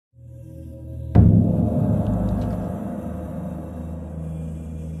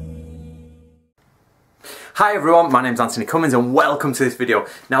Hi everyone, my name's Anthony Cummins and welcome to this video.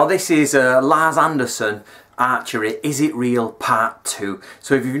 Now this is Lars Andersen, Archery, Is It Real Part 2.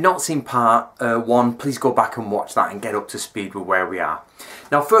 So if you've not seen Part 1, please go back and watch that and get up to speed with where we are.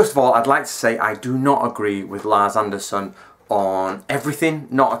 Now first of all, I'd like to say I do not agree with Lars Andersen on everything,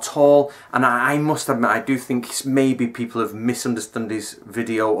 not at all. And I must admit, I do think maybe people have misunderstood his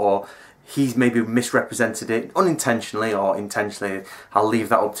video, or he's maybe misrepresented it unintentionally or intentionally. I'll leave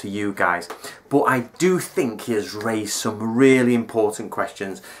that up to you guys. But I do think he has raised some really important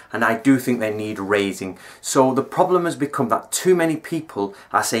questions, and I do think they need raising. So the problem has become that too many people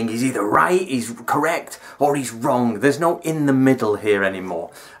are saying he's either right, he's correct, or he's wrong. There's no in the middle here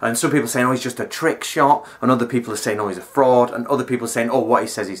anymore. And some people are saying, oh, he's just a trick shot, and other people are saying, oh, he's a fraud, and other people are saying, oh, what he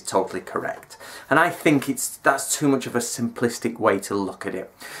says is totally correct. And I think that's too much of a simplistic way to look at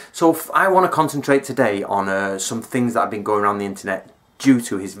it. So I want to concentrate today on some things that have been going around the internet due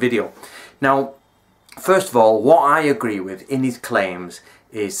to his video. Now, first of all, what I agree with in his claims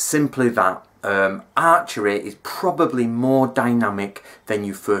is simply that archery is probably more dynamic than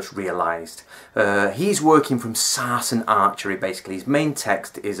you first realised. He's working from Sarsen Archery, basically. His main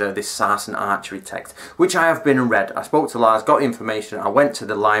text is this Sarsen Archery text, which I have been and read. I spoke to Lars, got information, I went to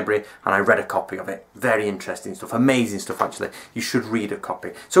the library and I read a copy of it. Very interesting stuff, amazing stuff actually. You should read a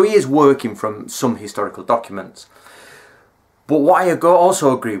copy. So he is working from some historical documents. But what I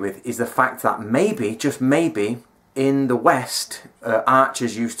also agree with is the fact that maybe, just maybe, in the West,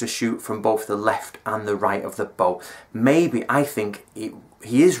 archers used to shoot from both the left and the right of the bow. Maybe, I think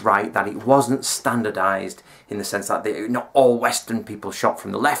he is right that it wasn't standardised in the sense that not all Western people shot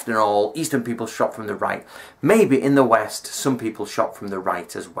from the left and all Eastern people shot from the right. Maybe in the West, some people shot from the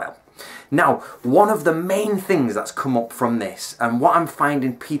right as well. Now, one of the main things that's come up from this, and what I'm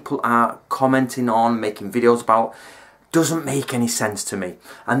finding people are commenting on, making videos about, doesn't make any sense to me.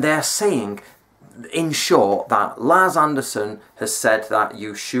 And they're saying, in short, that Lars Andersen has said that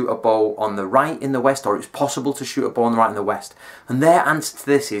you shoot a bow on the right in the West, or it's possible to shoot a bow on the right in the West. And their answer to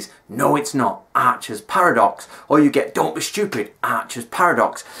this is, no it's not, Archer's paradox. Or you get, don't be stupid, Archer's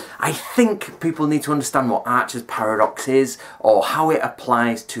paradox. I think people need to understand what Archer's paradox is, or how it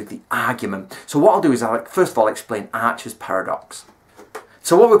applies to the argument. So what I'll do is I'll first of all explain Archer's paradox.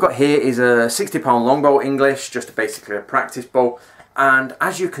 So what we've got here is a 60-pound longbow English, just basically a practice bow. And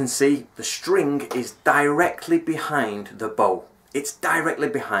as you can see, the string is directly behind the bow. It's directly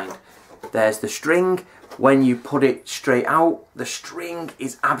behind. There's the string. When you put it straight out, the string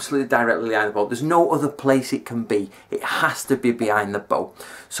is absolutely directly behind the bow. There's no other place it can be. It has to be behind the bow.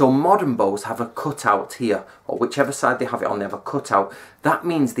 So modern bows have a cutout here, or whichever side they have it on, they have a cutout. That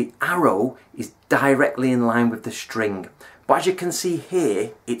means the arrow is directly in line with the string. But as you can see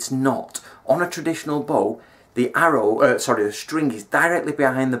here, it's not. On a traditional bow, the arrow, the string is directly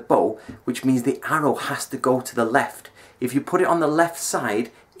behind the bow, which means the arrow has to go to the left. If you put it on the left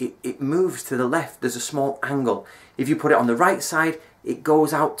side, it moves to the left. There's a small angle. If you put it on the right side, it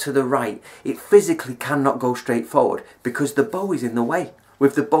goes out to the right. It physically cannot go straight forward because the bow is in the way.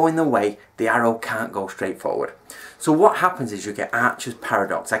 With the bow in the way, the arrow can't go straight forward. So what happens is you get Archer's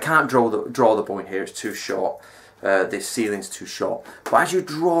paradox. I can't draw the bow in here, it's too short. This ceiling's too short. But as you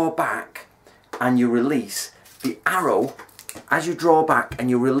draw back and you release, the arrow, as you draw back and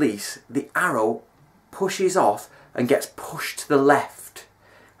you release, the arrow pushes off and gets pushed to the left.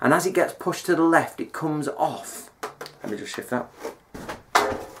 And as it gets pushed to the left, it comes off. Let me just shift that.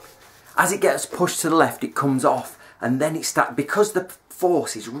 As it gets pushed to the left, it comes off. And then it starts, because the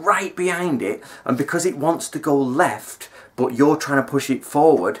force is right behind it, and because it wants to go left, but you're trying to push it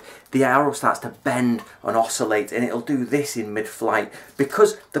forward, the arrow starts to bend and oscillate, and it'll do this in mid-flight.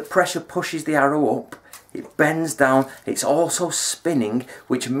 Because the pressure pushes the arrow up, it bends down, it's also spinning,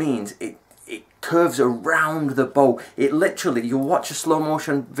 which means it curves around the bow. It literally, you watch a slow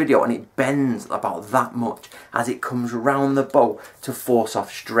motion video and it bends about that much as it comes around the bow to force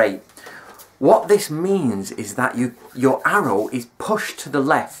off straight. What this means is that your arrow is pushed to the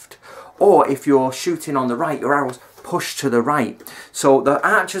left, or if you're shooting on the right, your arrow's pushed to the right. So the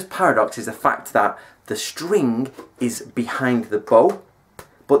Archer's paradox is the fact that the string is behind the bow,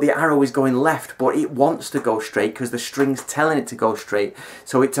 but the arrow is going left, but it wants to go straight because the string's telling it to go straight.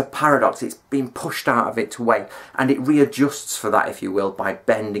 So it's a paradox, it's being pushed out of its way, and it readjusts for that, if you will, by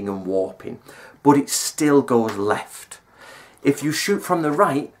bending and warping. But it still goes left. If you shoot from the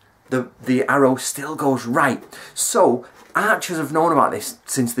right, the arrow still goes right. So archers have known about this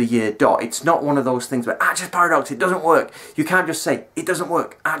since the year dot. It's not one of those things where Archer's paradox, it doesn't work. You can't just say, it doesn't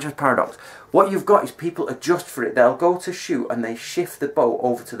work, Archer's paradox. What you've got is people adjust for it. They'll go to shoot and they shift the bow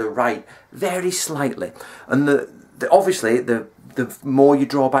over to the right very slightly. And obviously the the more you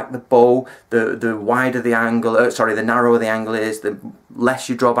draw back the bow, the wider the angle, sorry, the narrower the angle is, the less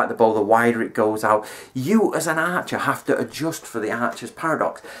you draw back the bow, the wider it goes out. You as an archer have to adjust for the archer's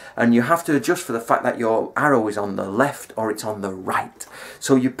paradox, and you have to adjust for the fact that your arrow is on the left or it's on the right.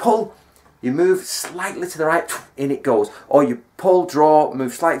 So you pull, you move slightly to the right, in it goes, or you pull, draw,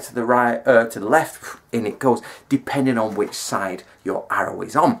 move slightly to the right, to the left, in it goes, depending on which side your arrow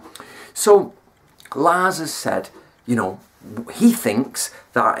is on. So Lars has said, you know, he thinks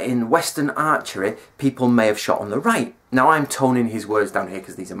that in Western archery, people may have shot on the right. Now I'm toning his words down here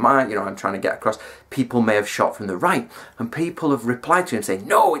because these are mine, you know, I'm trying to get across. People may have shot from the right, and people have replied to him saying,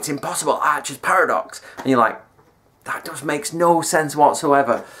 no, it's impossible, archer's paradox. And you're like, that just makes no sense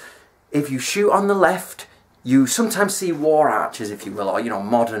whatsoever. If you shoot on the left, you sometimes see war archers, if you will, or, you know,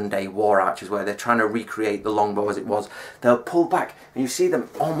 modern day war archers where they're trying to recreate the longbow as it was. They'll pull back and you see them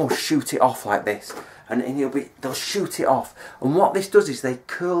almost shoot it off like this. And they'll shoot it off. And what this does is they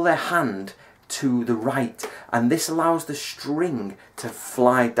curl their hand to the right, and this allows the string to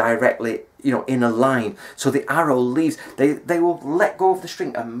fly directly, you know, in a line. So the arrow leaves, they will let go of the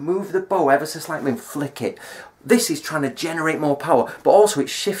string and move the bow ever so slightly and flick it. This is trying to generate more power, but also it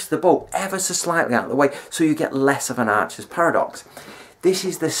shifts the bow ever so slightly out of the way, so you get less of an archer's paradox. This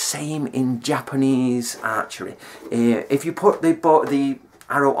is the same in Japanese archery. If you put the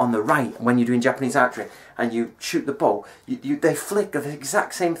arrow on the right when you're doing Japanese archery and you shoot the bow, they flick, the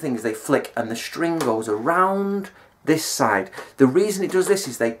exact same thing as they flick, and the string goes around this side. The reason it does this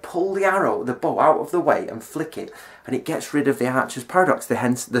is they pull the bow out of the way and flick it, and it gets rid of the archer's paradox.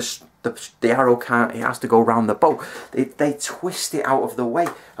 Hence the arrow can't, it has to go around the bow. They twist it out of the way,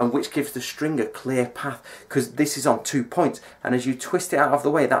 and which gives the string a clear path, because this is on 2 points, and as you twist it out of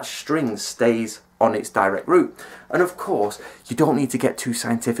the way, that string stays on its direct route. And of course, you don't need to get too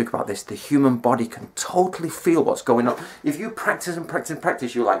scientific about this. The human body can totally feel what's going on. If you practice and practice and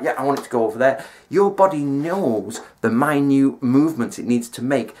practice, you're like, yeah, I want it to go over there. Your body knows the minute movements it needs to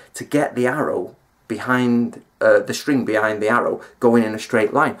make to get the arrow behind, the string behind the arrow going in a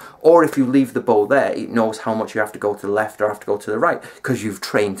straight line. Or if you leave the bow there, it knows how much you have to go to the left or have to go to the right, because you've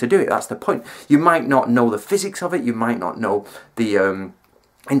trained to do it. That's the point. You might not know the physics of it, you might not know the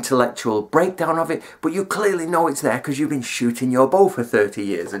intellectual breakdown of it, but you clearly know it's there because you've been shooting your bow for 30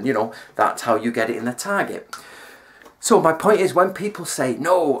 years, and you know, that's how you get it in the target. So my point is, when people say,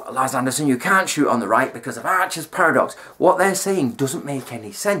 no, Lars Andersen, you can't shoot on the right because of archer's paradox, what they're saying doesn't make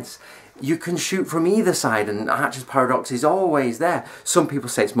any sense. You can shoot from either side, and archer's paradox is always there. Some people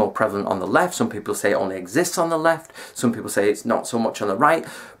say it's more prevalent on the left, some people say it only exists on the left, some people say it's not so much on the right,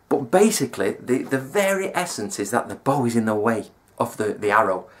 but basically the very essence is that the bow is in the way of the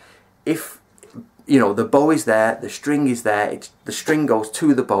arrow. If, you know, the bow is there, the string is there, the string goes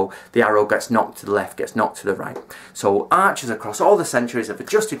to the bow, the arrow gets knocked to the left, gets knocked to the right. So archers across all the centuries have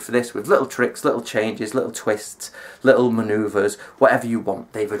adjusted for this with little tricks, little changes, little twists, little manoeuvres, whatever you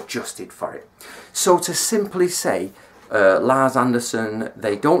want, they've adjusted for it. So to simply say, Lars Andersen,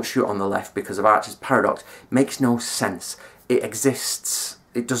 they don't shoot on the left because of archer's paradox, makes no sense. It exists.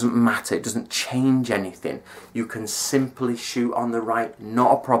 It doesn't matter, it doesn't change anything. You can simply shoot on the right,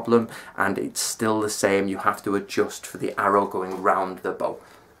 not a problem, and it's still the same. You have to adjust for the arrow going round the bow.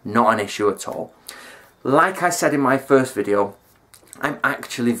 Not an issue at all. Like I said in my first video, I'm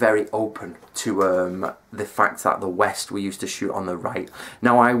actually very open to the fact that the West, we used to shoot on the right.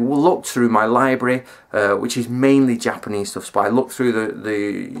 Now I looked through my library, which is mainly Japanese stuff, but I looked through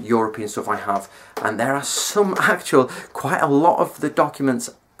the European stuff I have, and there are some quite a lot of the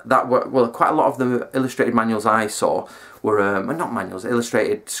documents that were, well, quite a lot of the illustrated manuals I saw were, not manuals,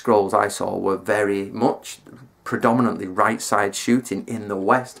 illustrated scrolls I saw were very much predominantly right side shooting in the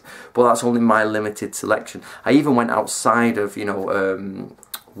West, but that's only my limited selection. I even went outside of, you know,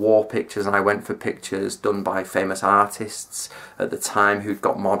 war pictures, and I went for pictures done by famous artists at the time who'd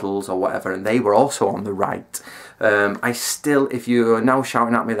got models or whatever, and they were also on the right. I still, if you're now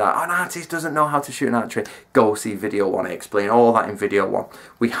shouting at me that an artist doesn't know how to shoot an archery, go see video 1. I explain all that in video 1.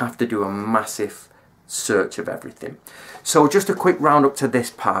 We have to do a massive search of everything. So just a quick roundup to this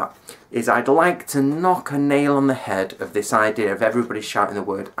part is I'd like to knock a nail on the head of this idea of everybody shouting the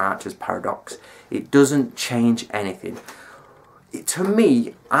word archer's paradox. It doesn't change anything. To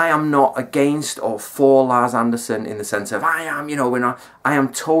me, I am not against or for Lars Andersen in the sense of I am, you know, I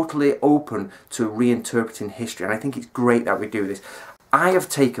am totally open to reinterpreting history, and I think it's great that we do this. I have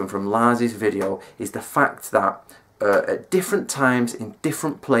taken from Lars's video is the fact that at different times in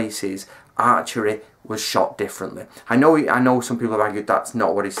different places archery was shot differently. I know some people have argued that's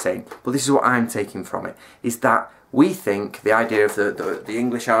not what he's saying, but this is what I'm taking from it, is that we think the idea of the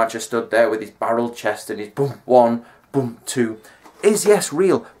English archer stood there with his barrel chest and his boom 1, boom 2, is, yes,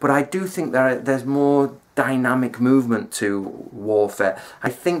 real, but I do think there's more dynamic movement to warfare. I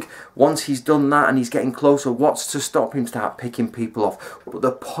think once he's done that and he's getting closer, what's to stop him start picking people off? But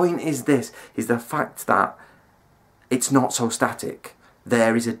the point is this, is the fact that it's not so static.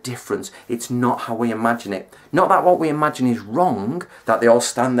 There is a difference. It's not how we imagine it. Not that what we imagine is wrong, that they all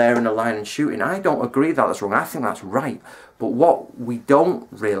stand there in a line and shooting. I don't agree that that's wrong. I think that's right. But what we don't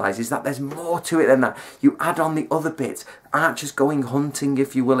realise is that there's more to it than that. You add on the other bits. Archers going hunting,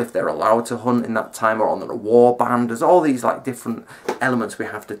 if you will, if they're allowed to hunt in that time, or on a war band. There's all these like different elements we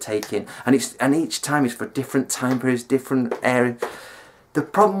have to take in. And each time is for different time periods, different areas. The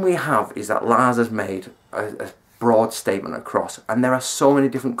problem we have is that Lars has made a broad statement across, and there are so many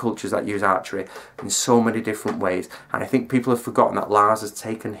different cultures that use archery in so many different ways, and I think people have forgotten that Lars has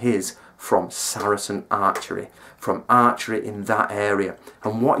taken his from Saracen archery, from archery in that area.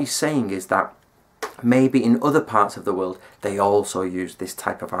 And what he's saying is that maybe in other parts of the world they also use this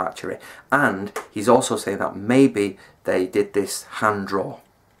type of archery, and he's also saying that maybe they did this hand draw.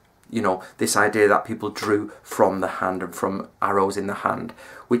 You know, this idea that people drew from the hand and from arrows in the hand,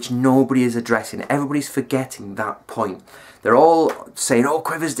 which nobody is addressing. Everybody's forgetting that point. They're all saying, oh,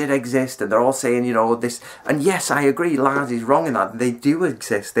 quivers did exist, and they're all saying, you know, this. And yes, I agree, Lars is wrong in that. They do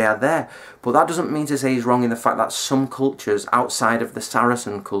exist, they are there. But that doesn't mean to say he's wrong in the fact that some cultures outside of the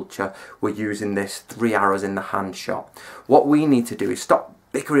Saracen culture were using this 3 arrows in the hand shot. What we need to do is stop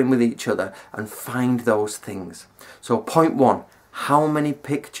bickering with each other and find those things. So point 1. How many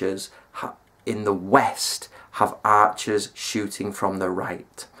pictures in the West have archers shooting from the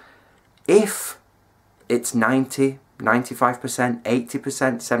right? If it's 90, 95%, 80%,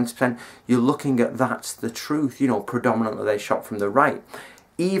 70%, you're looking at that's the truth. You know, predominantly they shot from the right.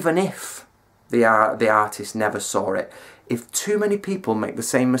 Even if the artist never saw it. If too many people make the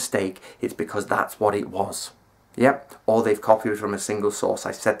same mistake, it's because that's what it was. Yep, or they've copied from a single source.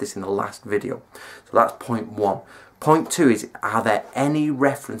 I said this in the last video. So that's point 1. Point 2 is, are there any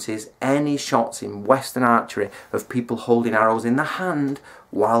references, any shots in Western archery of people holding arrows in the hand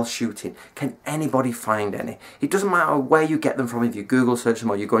while shooting? Can anybody find any? It doesn't matter where you get them from, if you Google search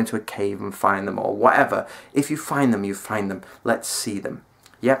them or you go into a cave and find them or whatever. If you find them, you find them. Let's see them.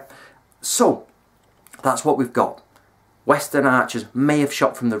 Yep. So, that's what we've got. Western archers may have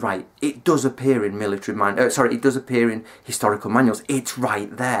shot from the right. It does appear in it does appear in historical manuals. It's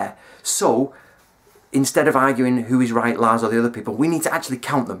right there. So, instead of arguing who is right, Lars or the other people, we need to actually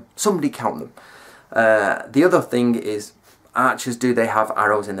count them. Somebody count them. The other thing is, archers, do they have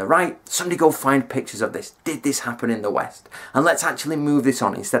arrows in the right? Somebody go find pictures of this. Did this happen in the West? And let's actually move this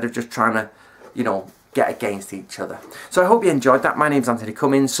on instead of just trying to, you know, get against each other. So I hope you enjoyed that. My name's Anthony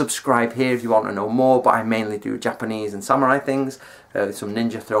Cummins. Subscribe here if you want to know more, but I mainly do Japanese and samurai things. Some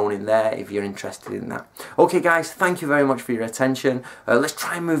ninja thrown in there if you're interested in that. Okay guys, thank you very much for your attention. Let's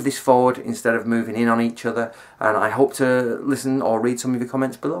try and move this forward instead of moving in on each other, and I hope to listen or read some of your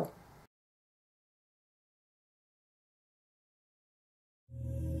comments below.